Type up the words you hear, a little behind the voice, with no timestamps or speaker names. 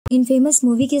इन famous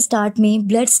movie के start में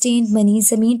blood stained money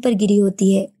जमीन पर गिरी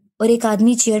होती है और एक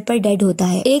आदमी चेयर पर डेड होता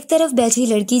है। एक तरफ बैठी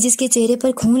लड़की जिसके चेहरे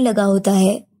पर खून लगा होता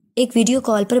है एक वीडियो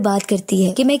कॉल पर बात करती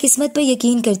है कि मैं किस्मत पर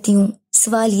यकीन करती हूँ।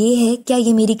 सवाल ये है, क्या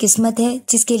ये मेरी किस्मत है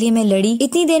जिसके लिए मैं लड़ी?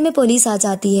 इतनी देर में पुलिस आ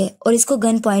जाती है और इसको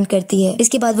गन पॉइंट करती है।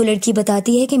 इसके बाद वो लड़की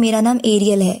बताती है कि मेरा नाम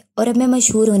एरियल है और अब मैं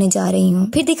मशहूर होने जा रही हूँ।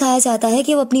 फिर दिखाया जाता है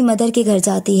कि वो अपनी मदर के घर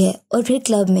जाती है और फिर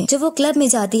क्लब में। जब वो क्लब में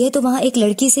जाती है तो वहाँ एक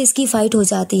लड़की से इसकी फाइट हो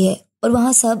जाती है और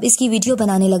वहाँ सब इसकी वीडियो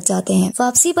बनाने लग जाते हैं।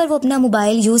 वापसी पर वो अपना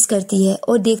मोबाइल यूज करती है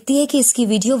और देखती है कि इसकी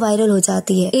वीडियो वायरल हो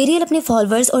जाती है। एरियल अपने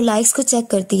फॉलोअर्स और लाइक्स को चेक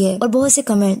करती है और बहुत से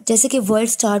कमेंट जैसे कि वर्ल्ड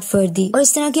स्टार्ट वर्दी और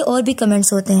इस तरह के और भी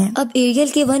कमेंट्स होते हैं। अब एरियल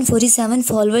के 147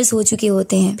 फॉलोअर्स हो चुके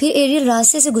होते हैं। फिर एरियल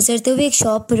रास्ते से गुजरते हुए एक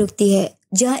शॉप पर रुकती है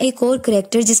जहाँ एक और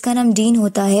कैरेक्टर जिसका नाम डीन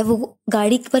होता है वो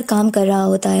गाड़ी पर काम कर रहा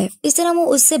होता है। इस तरह वो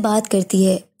उससे बात करती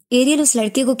है। एरियल उस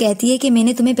लड़के को कहती है कि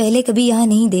मैंने तुम्हें पहले कभी यहाँ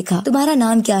नहीं देखा, तुम्हारा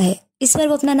नाम क्या है? इस पर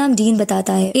वो अपना नाम डीन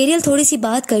बताता है। एरियल थोड़ी सी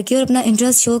बात करके और अपना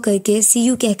इंटरेस्ट शो करके सी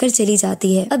यू कहकर चली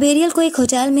जाती है। अब एरियल को एक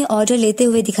होटल में ऑर्डर लेते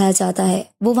हुए दिखाया जाता है।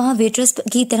 वो वहाँ वेट्रेस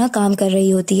की तरह काम कर रही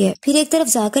होती है। फिर एक तरफ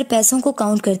जाकर पैसों को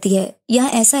काउंट करती है। यहाँ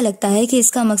ऐसा लगता है कि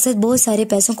इसका मकसद बहुत सारे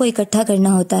पैसों को इकट्ठा करना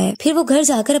होता है। फिर वो घर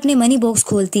जाकर अपने मनी बॉक्स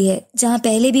खोलती है जहाँ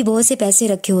पहले भी बहुत से पैसे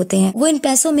रखे होते हैं। वो इन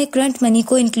पैसों में करंट मनी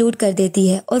को इंक्लूड कर देती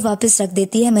है और वापस रख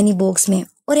देती है मनी बॉक्स में।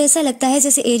 और ऐसा लगता है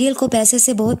जैसे एरियल को पैसे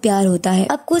से बहुत प्यार होता है।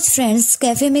 अब कुछ फ्रेंड्स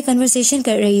कैफे में कन्वर्सेशन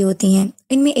कर रही होती हैं।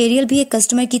 इनमें एरियल भी एक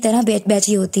कस्टमर की तरह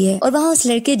बैठी होती है और वहाँ उस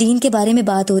लड़के डीन के बारे में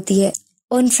बात होती है।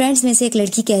 और उन फ्रेंड्स में से एक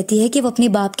लड़की कहती है कि वो अपने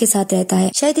बाप के साथ रहता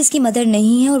है, शायद इसकी मदर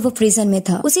नहीं है और वो प्रिजन में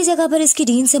था। उसी जगह पर इसकी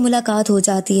डीन से मुलाकात हो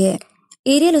जाती है।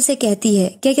 एरियल उसे कहती है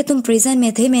क्या तुम प्रिजन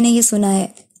में थे? मैंने ये सुना है,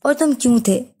 और तुम क्यों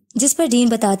थे? जिस पर डीन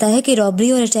बताता है कि रॉबरी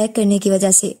और अटैक करने की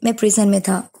वजह से मैं प्रिजन में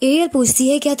था। एरियल पूछती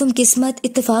है क्या तुम किस्मत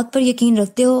इत्तेफाक पर यकीन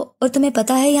रखते हो और तुम्हें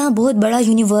पता है यहाँ बहुत बड़ा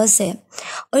यूनिवर्स है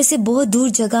और इससे बहुत दूर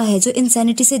जगह है जो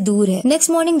इंसैनिटी से दूर है। नेक्स्ट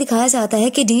मॉर्निंग दिखाया जाता है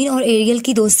कि डीन और एरियल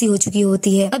की दोस्ती हो चुकी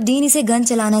होती है। अब डीन इसे गन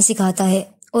चलाना सिखाता है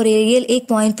और एरियल एक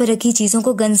पॉइंट पर रखी चीजों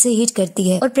को गन से हिट करती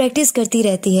है और प्रैक्टिस करती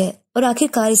रहती है और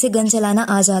आखिरकार इसे गन चलाना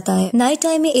आ जाता है। नाइट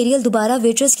टाइम में एरियल दोबारा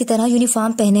वेट्रेस की तरह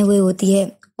यूनिफॉर्म पहने हुए होती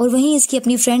है और वहीं इसकी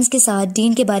अपनी फ्रेंड्स के साथ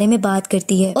डीन के बारे में बात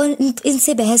करती है और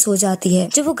इनसे बहस हो जाती है।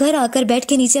 जब वो घर आकर बेड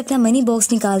के नीचे अपना मनी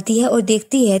बॉक्स निकालती है और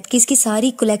देखती है कि इसकी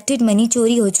सारी कलेक्टेड मनी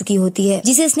चोरी हो चुकी होती है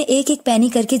जिसे इसने एक एक पैनी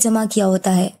करके जमा किया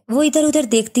होता है। वो इधर उधर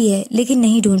देखती है लेकिन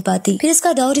नहीं ढूंढ पाती। फिर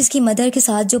इसका डाउट इसकी मदर के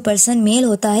साथ जो पर्सन मेल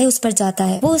होता है उस पर जाता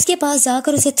है। वो उसके पास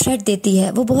जाकर उसे थ्रेट देती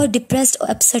है। वो बहुत डिप्रेस्ड और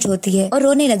अपसेट होती है और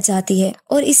रोने लग जाती है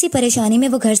और इसी परेशानी में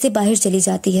वो घर से बाहर चली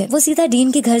जाती है। वो सीधा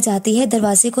डीन के घर जाती है,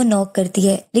 दरवाजे को नॉक करती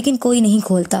है लेकिन कोई नहीं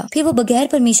खोलता। फिर वो बगैर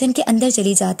परमिशन के अंदर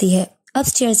चली जाती है।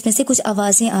 अपस्टेयर्स में से कुछ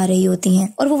आवाजें आ रही होती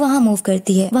हैं और वो वहाँ मूव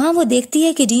करती है। वहाँ वो देखती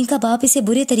है कि डीन का बाप इसे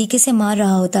बुरे तरीके से मार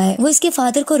रहा होता है। वो इसके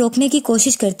फादर को रोकने की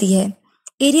कोशिश करती है।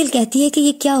 एरियल कहती है कि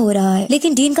ये क्या हो रहा है,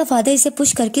 लेकिन डीन का फादर इसे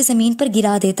पुश करके जमीन पर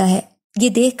गिरा देता है। ये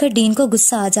देखकर डीन को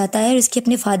गुस्सा आ जाता है और उसकी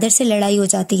अपने फादर से लड़ाई हो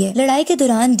जाती है। लड़ाई के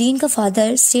दौरान डीन का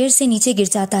फादर स्टेयर्स से नीचे गिर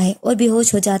जाता है और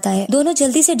बेहोश हो जाता है। दोनों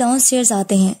जल्दी से डाउन स्टेयर्स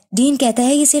आते हैं। डीन कहता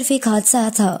है ये सिर्फ एक हादसा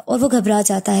था और वो घबरा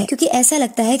जाता है क्योंकि ऐसा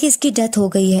लगता है कि इसकी डेथ हो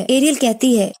गई है। एरियल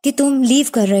कहती है कि तुम लीव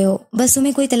कर रहे हो, बस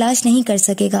तुम्हें कोई तलाश नहीं कर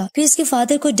सकेगा। फिर उसके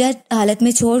फादर को डेड हालत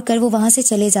में छोड़कर वो वहाँ से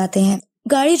चले जाते हैं।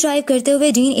 गाड़ी ड्राइव करते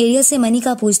हुए डीन एरियल से मनी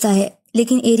का पूछता है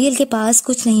लेकिन एरियल के पास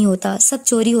कुछ नहीं होता, सब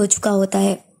चोरी हो चुका होता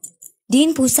है।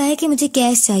 डीन पूछता है कि मुझे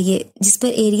कैश चाहिए, जिस पर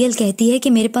एरियल कहती है कि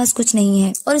मेरे पास कुछ नहीं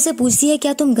है और उसे पूछती है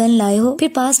क्या तुम गन लाए हो। फिर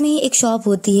पास में ही एक शॉप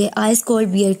होती है आइस कोल्ड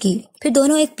बियर की। फिर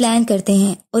दोनों एक प्लान करते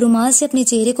हैं और रुमाल से अपने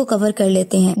चेहरे को कवर कर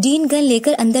लेते हैं। डीन गन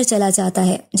लेकर अंदर चला जाता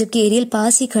है जबकि एरियल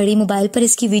पास ही खड़ी मोबाइल पर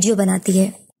इसकी वीडियो बनाती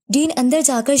है। डीन अंदर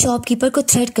जाकर शॉपकीपर को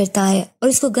थ्रेट करता है और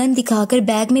उसको गन दिखाकर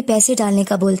बैग में पैसे डालने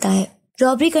का बोलता है।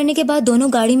 रॉबरी करने के बाद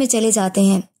दोनों गाड़ी में चले जाते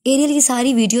हैं। एरियल की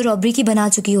सारी वीडियो रॉबरी की बना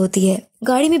चुकी होती है।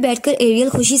 गाड़ी में बैठकर एरियल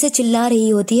खुशी से चिल्ला रही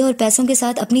होती है और पैसों के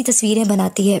साथ अपनी तस्वीरें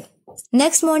बनाती है।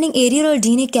 नेक्स्ट मॉर्निंग एरियल और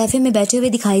डीन एक कैफे में बैठे हुए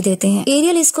दिखाई देते हैं।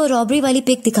 एरियल इसको रॉबरी वाली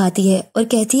पिक दिखाती है और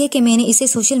कहती है कि मैंने इसे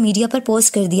सोशल मीडिया पर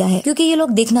पोस्ट कर दिया है क्योंकि ये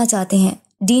लोग देखना चाहते हैं।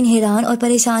 डीन हैरान और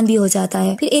परेशान भी हो जाता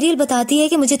है। फिर एरियल बताती है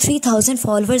कि मुझे 3000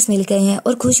 फॉलोअर्स मिल गए हैं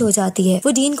और खुश हो जाती है।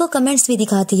 वो डीन को कमेंट्स भी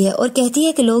दिखाती है और कहती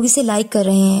है कि लोग इसे लाइक कर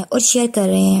रहे हैं और शेयर कर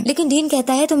रहे हैं। लेकिन डीन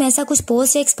कहता है तुम ऐसा कुछ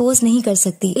पोस्ट या एक्सपोज नहीं कर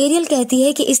सकती। एरियल कहती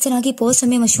है कि इस तरह की पोस्ट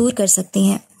हमें मशहूर कर सकती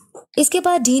हैं। इसके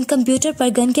बाद डीन कंप्यूटर पर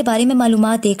गन के बारे में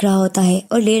मालूमात देख रहा होता है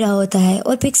और ले रहा होता है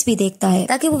और पिक्स भी देखता है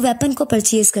ताकि वो वेपन को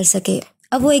परचेज कर सके।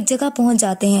 अब वो एक जगह पहुंच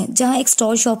जाते हैं जहाँ एक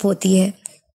स्टोर शॉप होती है।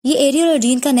 ये एरियल और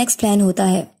डीन का नेक्स्ट प्लान होता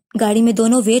है। गाड़ी में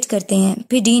दोनों वेट करते हैं।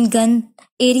 फिर डीन गन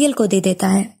एरियल को दे देता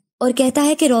है और कहता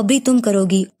है कि रॉबरी तुम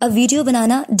करोगी। अब वीडियो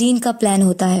बनाना डीन का प्लान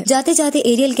होता है। जाते जाते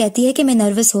एरियल कहती है कि मैं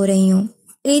नर्वस हो रही हूँ।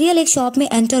 एरियल एक शॉप में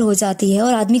एंटर हो जाती है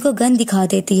और आदमी को गन दिखा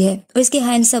देती है और इसके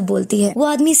हैंड्स अप बोलती है। वो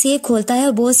आदमी सेफ खोलता है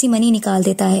और बहुत सी मनी निकाल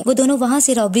देता है। वो दोनों वहाँ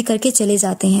से रॉबरी करके चले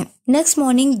जाते हैं। नेक्स्ट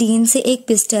मॉर्निंग डीन से एक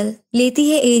पिस्टल लेती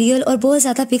है एरियल और बहुत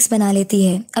ज्यादा पिक्स बना लेती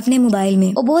है अपने मोबाइल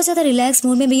में और बहुत ज्यादा रिलैक्स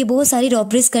मूड में ये बहुत सारी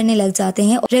रॉबरीज करने लग जाते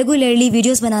हैं और रेगुलरली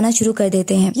वीडियोस बनाना शुरू कर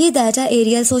देते हैं। ये डाटा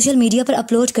एरियल सोशल मीडिया पर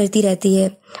अपलोड करती रहती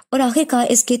है और आखिरकार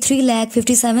इसके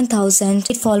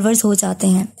 3,57,000 फॉलोअर्स हो जाते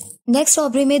हैं। नेक्स्ट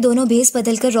रॉबरी में दोनों भेस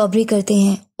बदलकर रॉबरी करते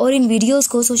हैं और इन वीडियोस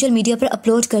को सोशल मीडिया पर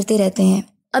अपलोड करते रहते हैं।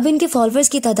 अब इनके फॉलोअर्स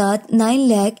की तादाद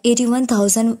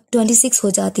 9,81,026 हो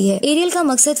जाती है। एरियल का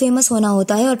मकसद फेमस होना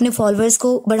होता है और अपने फॉलोअर्स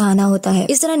को बढ़ाना होता है।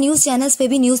 इस तरह न्यूज चैनल्स पे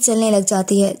भी न्यूज चलने लग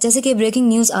जाती है, जैसे कि ब्रेकिंग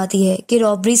न्यूज आती है कि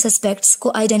रॉबरी सस्पेक्ट्स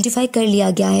को आइडेंटिफाई कर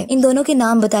लिया गया है। इन दोनों के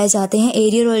नाम बताए जाते हैं,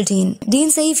 एरियल और डीन। डीन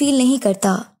सही फील नहीं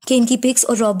करता कि इनकी पिक्स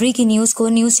और रॉबरी की न्यूज को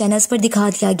न्यूज चैनल्स पर दिखा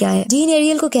दिया गया है। डीन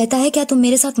एरियल को कहता है, क्या तुम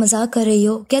मेरे साथ मजाक कर रही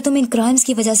हो? क्या तुम इन क्राइम्स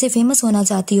की वजह से फेमस होना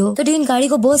चाहती हो? तो डीन गाड़ी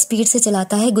को बहुत स्पीड से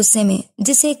चलाता है गुस्से में,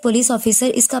 जिससे एक पुलिस ऑफिसर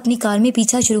इसका अपनी कार में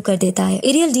पीछा शुरू कर देता है।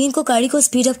 एरियल डीन को गाड़ी को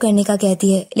स्पीड अप करने का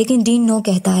कहती है, लेकिन डीन नो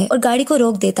कहता है और गाड़ी को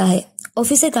रोक देता है।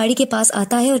 ऑफिसर गाड़ी के पास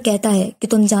आता है और कहता है कि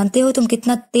तुम जानते हो तुम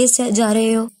कितना तेज जा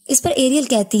रहे हो। इस पर एरियल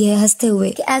कहती है हंसते हुए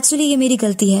कि एक्चुअली ये मेरी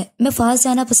गलती है, मैं फास्ट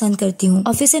जाना पसंद करती हूँ।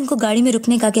 ऑफिसर इनको गाड़ी में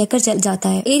रुकने का कहकर चल जाता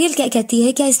है। एरियल क्या कहती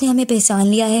है, क्या इसने हमें पहचान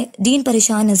लिया है? डीन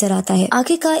परेशान नजर आता है।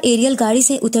 आखिरकार एरियल गाड़ी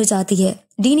से उतर जाती है।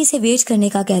 डीन इसे वेट करने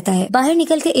का कहता है। बाहर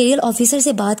निकलकर एरियल ऑफिसर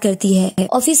से बात करती है।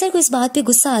 ऑफिसर को इस बात पे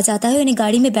गुस्सा आ जाता है और इन्हें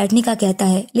गाड़ी में बैठने का कहता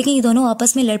है, लेकिन ये दोनों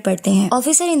आपस में लड़ पड़ते हैं।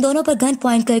 ऑफिसर इन दोनों पर गन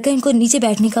पॉइंट करके इनको नीचे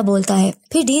बैठने का बोलता है।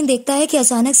 फिर डीन देखता है कि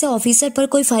अचानक से ऑफिसर पर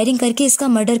कोई फायरिंग करके इसका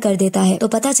मर्डर कर देता है। तो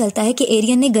पता चलता है कि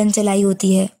एरियल ने गन चलाई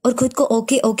होती है और खुद को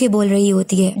ओके ओके बोल रही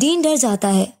होती है। डीन डर जाता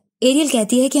है। एरियल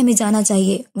कहती है कि हमें जाना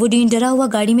चाहिए। वो डीन डरा हुआ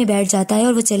गाड़ी में बैठ जाता है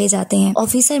और वो चले जाते हैं।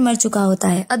 ऑफिसर मर चुका होता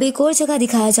है। अब एक और जगह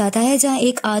दिखाया जाता है जहाँ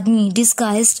एक आदमी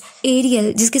डिस्गाइज्ड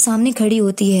एरियल जिसके सामने खड़ी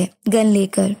होती है गन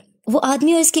लेकर। वो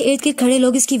आदमी और इसके इर्द गिर्द खड़े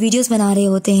लोग इसकी वीडियोस बना रहे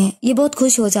होते हैं। ये बहुत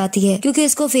खुश हो जाती है क्योंकि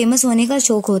इसको फेमस होने का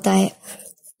शौक होता है,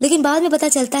 लेकिन बाद में पता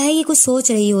चलता है ये कुछ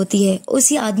सोच रही होती है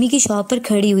उसी आदमी की शॉप पर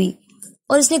खड़ी हुई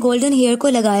और उसने गोल्डन हेयर को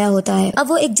लगाया होता है। अब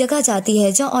वो एक जगह जाती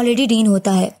है जहाँ ऑलरेडी डीन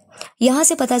होता है। यहाँ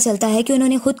से पता चलता है कि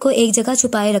उन्होंने खुद को एक जगह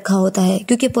छुपाए रखा होता है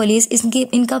क्योंकि पुलिस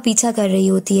इनका पीछा कर रही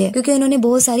होती है, क्योंकि उन्होंने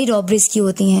बहुत सारी रॉबरीज की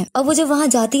होती हैं। अब वो जब वहाँ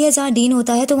जाती है जहाँ डीन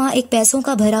होता है तो वहाँ एक पैसों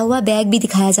का भरा हुआ बैग भी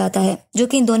दिखाया जाता है जो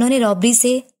कि इन दोनों ने रॉबरी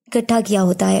से इकट्ठा किया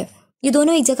होता है। ये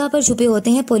दोनों एक जगह पर छुपे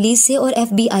होते हैं पुलिस से और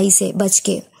FBI से बच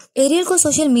के। एरियल को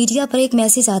सोशल मीडिया पर एक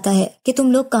मैसेज आता है कि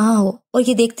तुम लोग कहाँ हो, और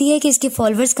ये देखती है कि इसके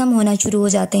फॉलोअर्स कम होना शुरू हो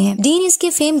जाते हैं। डीन इसके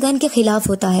फेम गन के खिलाफ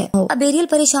होता है। अब एरियल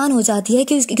परेशान हो जाती है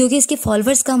क्योंकि इसके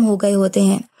फॉलोअर्स कम हो गए होते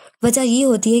हैं। वजह ये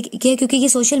होती है कि क्योंकि ये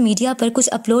सोशल मीडिया पर कुछ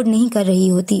अपलोड नहीं कर रही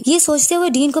होती। ये सोचते हुए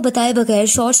डीन को बताए बगैर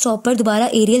शॉर्ट स्टॉप पर दोबारा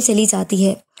एरियल चली जाती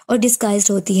है और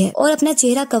डिस्गाइज्ड होती है और अपना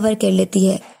चेहरा कवर कर लेती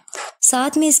है।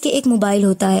 साथ में इसके एक मोबाइल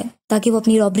होता है ताकि वो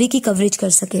अपनी रॉबरी की कवरेज कर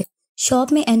सके।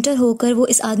 शॉप में एंटर होकर वो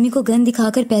इस आदमी को गन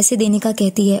दिखाकर पैसे देने का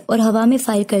कहती है और हवा में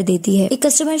फायर कर देती है। एक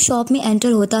कस्टमर शॉप में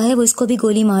एंटर होता है, वो इसको भी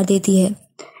गोली मार देती है।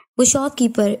 वो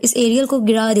शॉपकीपर इस एरियल को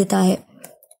गिरा देता है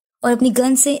और अपनी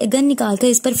गन निकालकर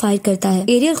इस पर फायर करता है।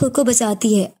 एरियल खुद को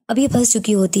बचाती है। अब ये फंस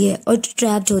चुकी होती है और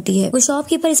ट्रैप्ड होती है। वो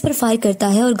शॉपकीपर इस पर फायर करता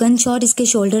है और गन शॉट इसके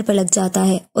शोल्डर पर लग जाता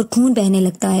है और खून बहने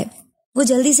लगता है। वो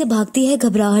जल्दी से भागती है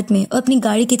घबराहट में और अपनी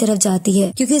गाड़ी की तरफ जाती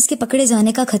है क्योंकि इसके पकड़े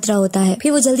जाने का खतरा होता है।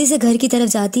 फिर वो जल्दी से घर की तरफ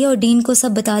जाती है और डीन को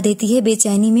सब बता देती है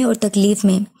बेचैनी में और तकलीफ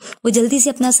में। वो जल्दी से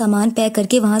अपना सामान पैक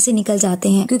करके वहाँ से निकल जाते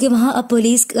हैं क्योंकि वहाँ अब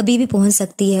पुलिस कभी भी पहुँच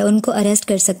सकती है, उनको अरेस्ट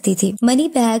कर सकती थी। मनी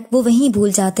बैग वो वहीं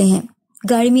भूल जाते हैं।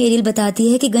 गाड़ी में एरियल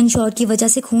बताती है कि गन शॉट की वजह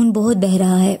से खून बहुत बह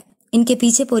रहा है। इनके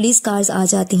पीछे पुलिस कार्स आ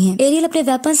जाती हैं। एरियल अपने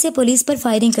वेपन से पुलिस पर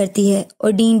फायरिंग करती है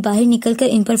और डीन बाहर निकलकर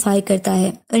इन पर फायर करता है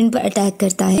और इन पर अटैक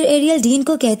करता है। फिर एरियल डीन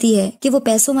को कहती है कि वो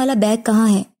पैसों वाला बैग कहाँ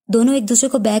है। दोनों एक दूसरे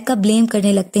को बैग का ब्लेम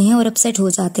करने लगते हैं और अपसेट हो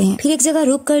जाते हैं। फिर एक जगह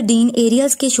रुककर डीन एरियल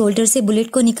के शोल्डर से बुलेट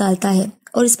को निकालता है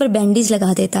और इस पर बैंडेज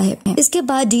लगा देता है। इसके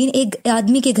बाद डीन एक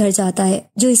आदमी के घर जाता है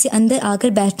जो इसे अंदर आकर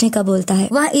बैठने का बोलता है।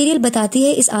 वहाँ एरियल बताती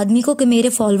है इस आदमी को कि मेरे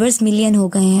फॉलोअर्स मिलियन हो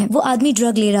गए हैं। वो आदमी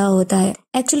ड्रग ले रहा होता है।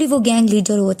 एक्चुअली वो गैंग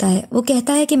लीडर होता है। वो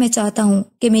कहता है कि मैं चाहता हूँ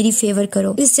कि मेरी फेवर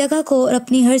करो, इस जगह को और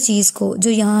अपनी हर चीज को जो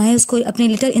यहाँ है उसको अपने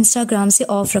लिटिल इंस्टाग्राम से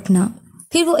ऑफ रखना।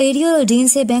 फिर वो एरियल और डीन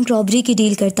से बैंक रॉबरी की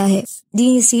डील करता है।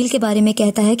 डीन इस डील के बारे में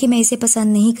कहता है कि मैं इसे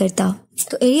पसंद नहीं करता।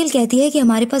 तो एरियल कहती है कि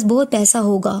हमारे पास बहुत पैसा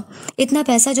होगा, इतना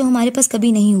पैसा जो हमारे पास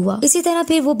कभी नहीं हुआ। इसी तरह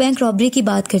फिर वो बैंक रॉबरी की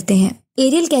बात करते हैं।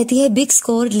 एरियल कहती है बिग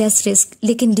स्कोर लेस रिस्क,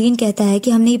 लेकिन डीन कहता है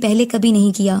कि हमने ये पहले कभी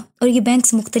नहीं किया और ये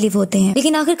बैंक्स मुख्तलिफ होते हैं।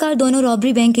 लेकिन आखिरकार दोनों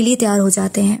रॉबरी बैंक के लिए तैयार हो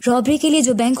जाते हैं। रॉबरी के लिए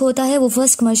जो बैंक होता है वो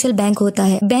फर्स्ट कमर्शियल बैंक होता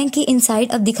है। बैंक की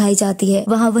इनसाइड अब दिखाई जाती है।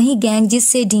 वहाँ वही गैंग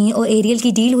जिससे डीन और एरियल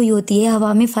की डील हुई होती है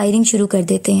हवा में फायरिंग शुरू कर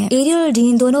देते हैं। एरियल और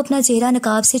डीन दोनों अपना चेहरा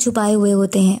नकाब से छुपाए हुए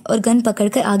होते हैं और गन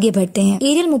पकड़कर आगे बढ़ते हैं।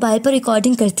 एरियल मोबाइल पर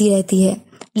रिकॉर्डिंग करती रहती है।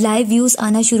 लाइव व्यूज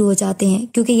आना शुरू हो जाते हैं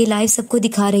क्योंकि ये लाइव सबको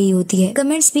दिखा रही होती है।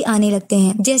 कमेंट्स भी आने लगते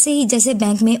हैं जैसे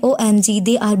बैंक में OMG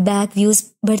they are back views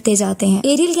बढ़ते जाते हैं।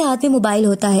 एरियल के हाथ में मोबाइल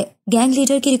होता है। गैंग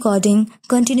लीडर की रिकॉर्डिंग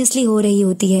कंटिन्यूसली हो रही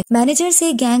होती है। मैनेजर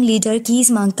से गैंग लीडर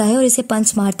कीज मांगता है और इसे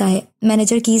पंच मारता है।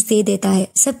 मैनेजर कीज दे देता है।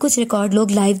 सब कुछ रिकॉर्ड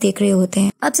लोग लाइव देख रहे होते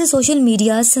हैं। अब से सोशल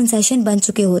मीडिया सेंसेशन बन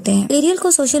चुके होते हैं। एरियल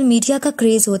को सोशल मीडिया का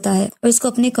क्रेज होता है और उसको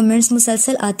अपने कमेंट्स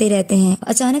मुसलसल आते रहते हैं।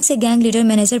 अचानक से गैंग लीडर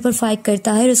मैनेजर पर फाइट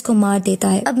करता है और उसको मार देता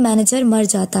है। अब मैनेजर मर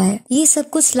जाता है। ये सब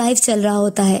कुछ लाइव चल रहा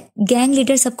होता है। गैंग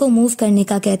लीडर सबको मूव करने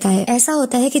का कहता है। ऐसा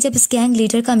होता है कि जब इस गैंग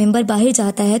लीडर का मेंबर बाहर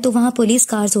जाता है तो वहाँ पुलिस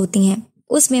कार्स होती हैं।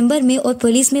 उस मेंबर में और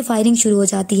पुलिस में फायरिंग शुरू हो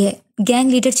जाती है।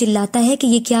 गैंग लीडर चिल्लाता है कि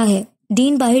ये क्या है।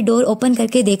 डीन बाहर डोर ओपन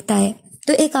करके देखता है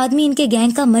तो एक आदमी इनके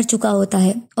गैंग का मर चुका होता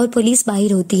है और पुलिस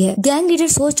बाहर होती है। गैंग लीडर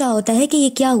सोच रहा होता है कि ये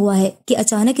क्या हुआ है कि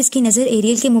अचानक इसकी नजर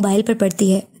एरियल के मोबाइल पर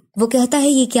पड़ती है। वो कहता है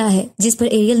ये क्या है, जिस पर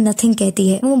एरियल नथिंग कहती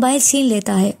है। वो मोबाइल छीन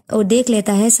लेता है और देख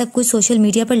लेता है सब कुछ सोशल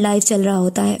मीडिया पर लाइव चल रहा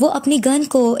होता है। वो अपनी गन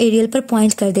को एरियल पर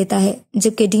पॉइंट कर देता है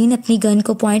जबकि डीन अपनी गन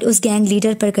को पॉइंट उस गैंग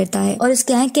लीडर पर करता है और उस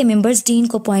गैंग के मेंबर्स डीन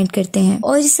को पॉइंट करते हैं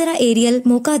और इस तरह एरियल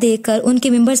मौका देखकर उनके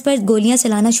मेंबर्स पर गोलियां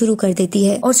चलाना शुरू कर देती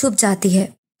है और छुप जाती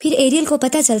है। फिर एरियल को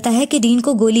पता चलता है कि डीन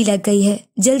को गोली लग गई है।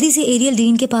 जल्दी से एरियल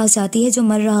डीन के पास जाती है जो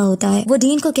मर रहा होता है। वो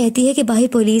डीन को कहती है कि बाहर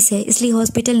पुलिस है इसलिए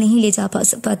हॉस्पिटल नहीं ले जा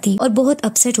पाती और बहुत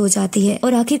अपसेट हो जाती है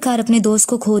और आखिरकार अपने दोस्त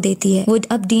को खो देती है। वो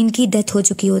अब डीन की डेथ हो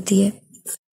चुकी होती है।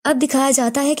 अब दिखाया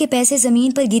जाता है कि पैसे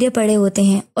जमीन पर गिरे पड़े होते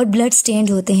हैं और ब्लड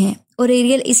स्टेन्ड होते हैं और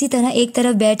एरियल इसी तरह एक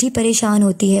तरफ बैठी परेशान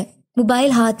होती है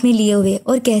मोबाइल हाथ में लिए हुए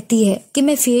और कहती है कि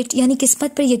मैं फेट यानी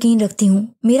किस्मत पर यकीन रखती हूँ।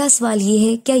 मेरा सवाल ये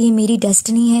है, क्या ये मेरी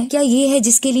डेस्टिनी है? क्या ये है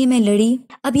जिसके लिए मैं लड़ी?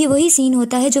 अब ये वही सीन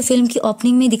होता है जो फिल्म की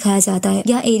ओपनिंग में दिखाया जाता है।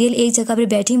 यहाँ एरियल एक जगह पर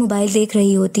बैठी मोबाइल देख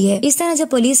रही होती है। इस तरह जब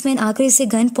पुलिसमैन आकर इसे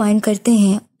गन पॉइंट करते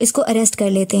हैं, इसको अरेस्ट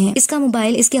कर लेते हैं। इसका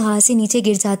मोबाइल इसके हाथ से नीचे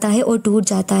गिर जाता है और टूट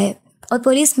जाता है और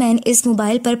पुलिसमैन इस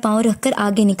मोबाइल पर पाँव रखकर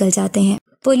आगे निकल जाते हैं।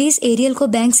 पुलिस एरियल को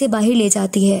बैंक से बाहर ले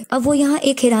जाती है। अब वो यहाँ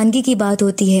एक हैरानगी की बात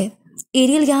होती है।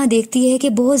 एरियल यहाँ देखती है कि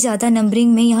बहुत ज्यादा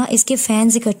नंबरिंग में यहाँ इसके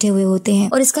फैंस इकट्ठे हुए होते हैं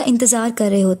और इसका इंतजार कर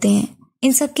रहे होते हैं।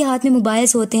 इन सब के हाथ में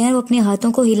मोबाइल्स होते हैं और वो अपने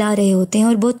हाथों को हिला रहे होते हैं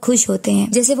और बहुत खुश होते हैं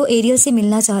जैसे वो एरियल से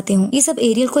मिलना चाहते हों। ये सब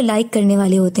एरियल को लाइक करने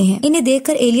वाले होते हैं। इन्हें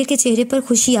देखकर एरियल के चेहरे पर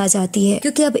खुशी आ जाती है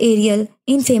क्योंकि अब एरियल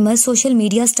इन फेमस सोशल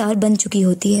मीडिया स्टार बन चुकी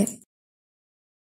होती है।